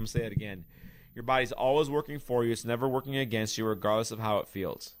feels. I'm going to say it again. Your body's always working for you. It's never working against you, regardless of how it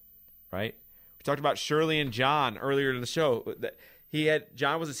feels. Right? We talked about Shirley and John earlier in the show.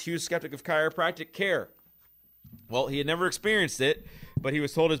 John was this huge skeptic of chiropractic care. Well, he had never experienced it, but he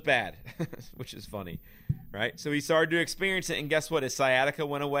was told it's bad, which is funny. Right? So he started to experience it, and guess what? His sciatica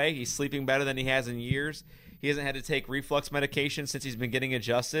went away. He's sleeping better than he has in years. He hasn't had to take reflux medication since he's been getting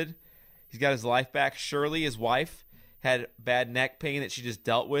adjusted. He's got his life back. Shirley, his wife, had bad neck pain that she just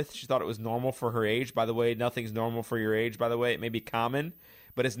dealt with. She thought it was normal for her age. By the way, nothing's normal for your age. By the way, it may be common,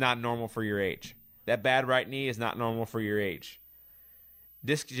 but it's not normal for your age. That bad right knee is not normal for your age.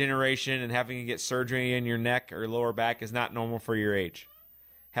 Disc degeneration and having to get surgery in your neck or lower back is not normal for your age.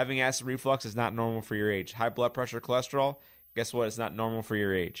 Having acid reflux is not normal for your age. High blood pressure, cholesterol, guess what? It's not normal for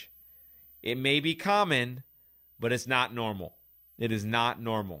your age. It may be common, but it's not normal. It is not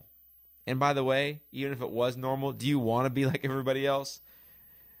normal. And by the way, even if it was normal, do you want to be like everybody else?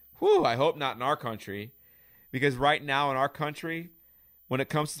 Whew, I hope not in our country. Because right now in our country, when it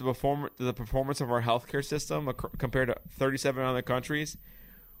comes to the performance of our healthcare system compared to 37 other countries,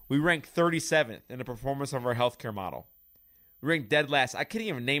 we rank 37th in the performance of our healthcare model. We rank dead last. I can't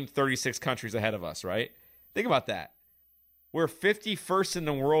even name 36 countries ahead of us, right? Think about that. We're 51st in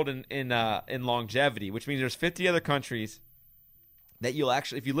the world in longevity, which means there's 50 other countries that you'll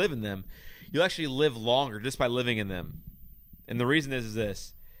actually, if you live in them, you'll actually live longer just by living in them. And the reason is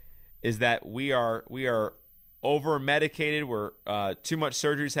that we are over medicated. We're too much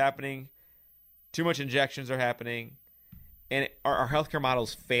surgery is happening, too much injections are happening, And our healthcare model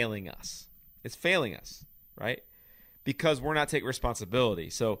is failing us. It's failing us, right? Because we're not taking responsibility.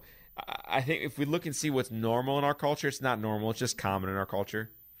 So I think if we look and see what's normal in our culture, it's not normal. It's just common in our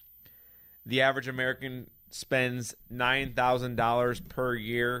culture. The average American spends $9,000 per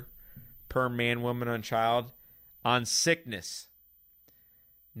year per man, woman, and child on sickness.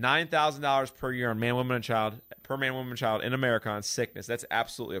 $9,000 per year on man, woman, and child, per man, woman, and child in America on sickness. That's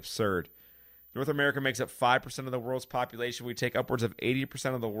absolutely absurd. North America makes up 5% of the world's population. We take upwards of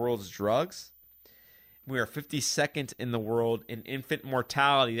 80% of the world's drugs. We are 52nd in the world in infant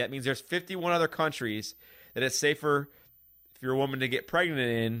mortality. That means there's 51 other countries that it's safer if you're a woman to get pregnant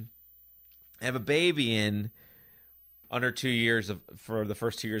in, have a baby in, under 2 years for the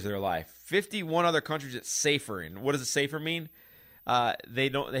first 2 years of their life. 51 other countries it's safer in. What does it safer mean? They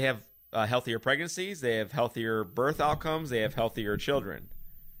have healthier pregnancies, they have healthier birth outcomes, they have healthier children.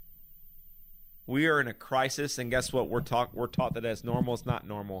 We are in a crisis, and guess what? We're taught that as normal. It's not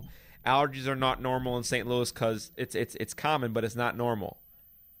normal. Allergies are not normal in St. Louis because it's common, but it's not normal.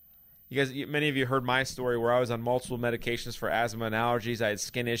 Many of you heard my story where I was on multiple medications for asthma and allergies. I had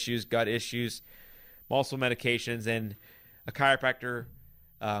skin issues, gut issues, multiple medications, and a chiropractor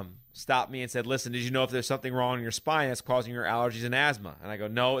stopped me and said, "Listen, did you know if there's something wrong in your spine that's causing your allergies and asthma?" And I go,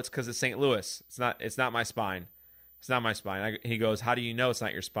 "No, it's because it's St. Louis. It's not my spine. It's not my spine." He goes, "How do you know it's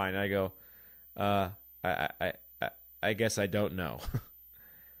not your spine?" And I go, I guess I don't know."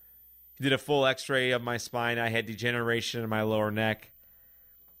 He did a full x-ray of my spine. I had degeneration in my lower neck,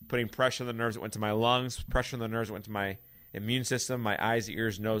 putting pressure on the nerves that went to my lungs, pressure on the nerves that went to my immune system, my eyes,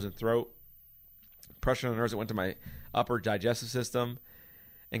 ears, nose, and throat, pressure on the nerves that went to my upper digestive system.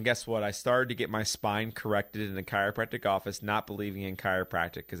 And guess what? I started to get my spine corrected in a chiropractic office, not believing in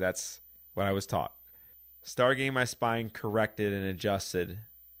chiropractic because that's what I was taught. Started getting my spine corrected and adjusted.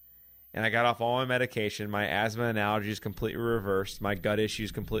 And I got off all my medication. My asthma and allergies completely reversed. My gut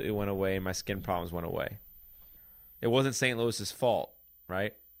issues completely went away. And my skin problems went away. It wasn't St. Louis's fault,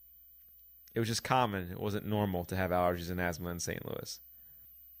 right? It was just common. It wasn't normal to have allergies and asthma in St. Louis.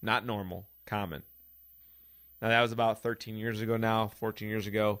 Not normal, common. Now, that was about 13 years ago now, 14 years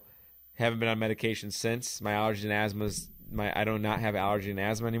ago. Haven't been on medication since. My allergies and asthmas, I do not have allergy and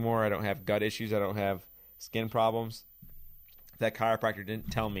asthma anymore. I don't have gut issues. I don't have skin problems. If that chiropractor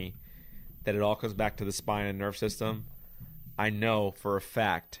didn't tell me that it all comes back to the spine and nerve system, I know for a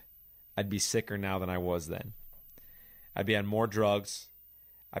fact I'd be sicker now than I was then. I'd be on more drugs.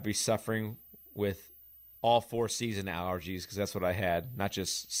 I'd be suffering with all 4 season allergies because that's what I had, not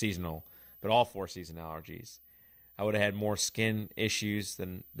just seasonal, but all 4 season allergies. I would have had more skin issues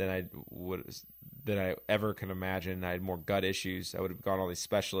than I ever can imagine. I had more gut issues. I would have gone to all these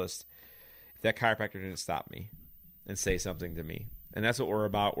specialists if that chiropractor didn't stop me and say something to me. And that's what we're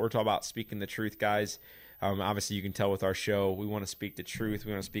about. We're talking about speaking the truth, guys. Obviously, you can tell with our show, we want to speak the truth.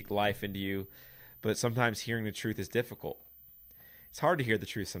 We want to speak life into you. But sometimes hearing the truth is difficult. It's hard to hear the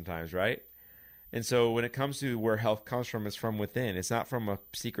truth sometimes, right? And so when it comes to where health comes from, it's from within. It's not from a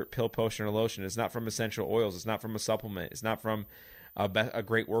secret pill, potion, or lotion. It's not from essential oils. It's not from a supplement. It's not from a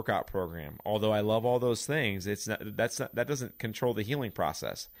great workout program. Although I love all those things, that doesn't control the healing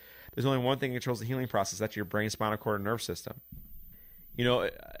process. There's only one thing that controls the healing process. That's your brain, spinal cord, and nerve system. You know,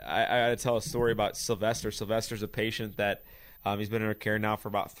 I got to tell a story about Sylvester. Sylvester's a patient that he's been in our care now for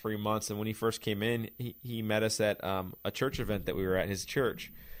about 3 months. And when he first came in, he met us at a church event that we were at, his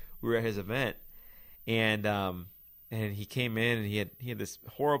church. We were at his event. And he came in and he had this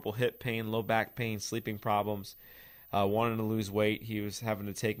horrible hip pain, low back pain, sleeping problems, wanting to lose weight. He was having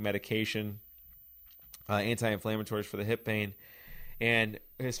to take medication, anti-inflammatories for the hip pain. And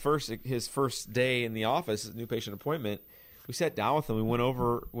his first day in the office, his new patient appointment, we sat down with him. We went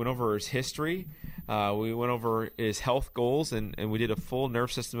over his history. We went over his health goals, and we did a full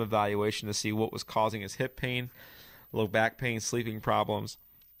nerve system evaluation to see what was causing his hip pain, low back pain, sleeping problems.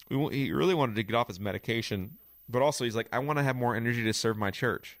 He really wanted to get off his medication, but also he's like, I want to have more energy to serve my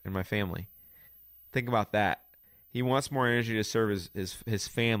church and my family. Think about that. He wants more energy to serve his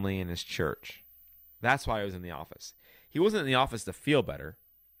family and his church. That's why he was in the office. He wasn't in the office to feel better.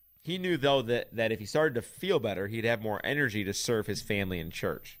 He knew, though, that if he started to feel better, he'd have more energy to serve his family and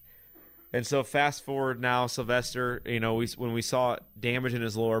church. And so fast forward now, Sylvester, when we saw damage in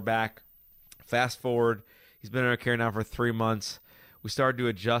his lower back, fast forward, he's been in our care now for 3 months. We started to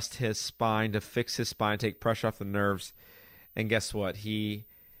adjust his spine, to fix his spine, take pressure off the nerves. And guess what?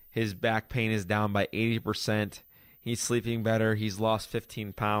 His back pain is down by 80%. He's sleeping better. He's lost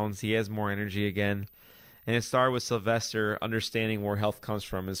 15 pounds. He has more energy again. And it started with Sylvester understanding where health comes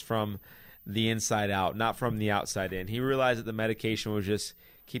from, is from the inside out, not from the outside in. He realized that the medication was just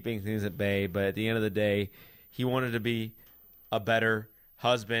keeping things at bay, but at the end of the day, he wanted to be a better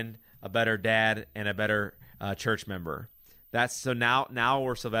husband, a better dad, and a better church member. That's so now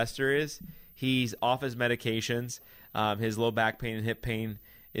where Sylvester is, he's off his medications. His low back pain and hip pain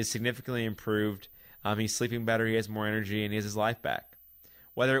is significantly improved. He's sleeping better. He has more energy, and he has his life back.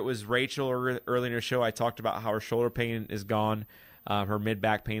 Whether it was Rachel or earlier in the show, I talked about how her shoulder pain is gone. Her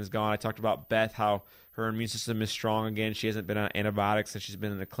mid-back pain is gone. I talked about Beth, how her immune system is strong again. She hasn't been on antibiotics since she's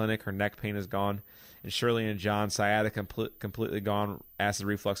been in the clinic. Her neck pain is gone. And Shirley and John, sciatica completely gone. Acid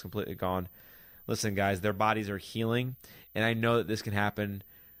reflux completely gone. Listen, guys, their bodies are healing, and I know that this can happen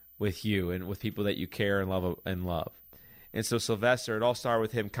with you and with people that you care and love. And so Sylvester, it all started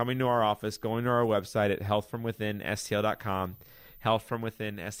with him coming to our office, going to our website at healthfromwithinstl.com,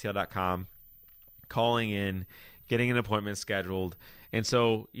 healthfromwithinstl.com, calling in, getting an appointment scheduled. And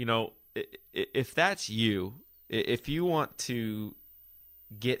so, if that's you, if you want to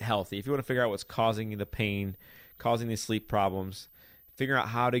get healthy, if you want to figure out what's causing you the pain, causing these sleep problems, figure out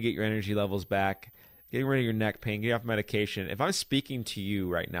how to get your energy levels back, getting rid of your neck pain, getting off medication. If I'm speaking to you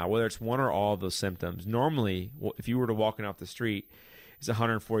right now, whether it's one or all of those symptoms, normally, if you were to walk off the street, it's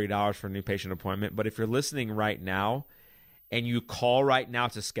 $140 for a new patient appointment. But if you're listening right now and you call right now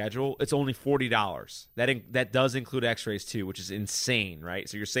to schedule, it's only $40. That does include x-rays too, which is insane, right?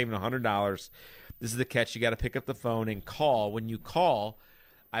 So you're saving $100. This is the catch. You got to pick up the phone and call. When you call,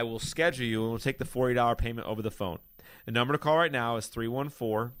 I will schedule you and we'll take the $40 payment over the phone. The number to call right now is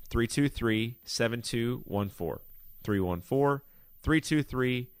 314-323-7214.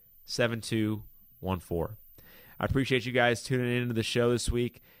 314-323-7214. I appreciate you guys tuning into the show this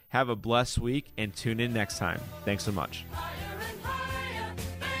week. Have a blessed week and tune in next time. Thanks so much. Higher and higher,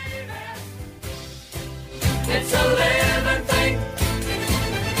 baby. It's a living thing.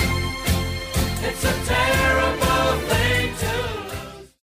 It's a terror.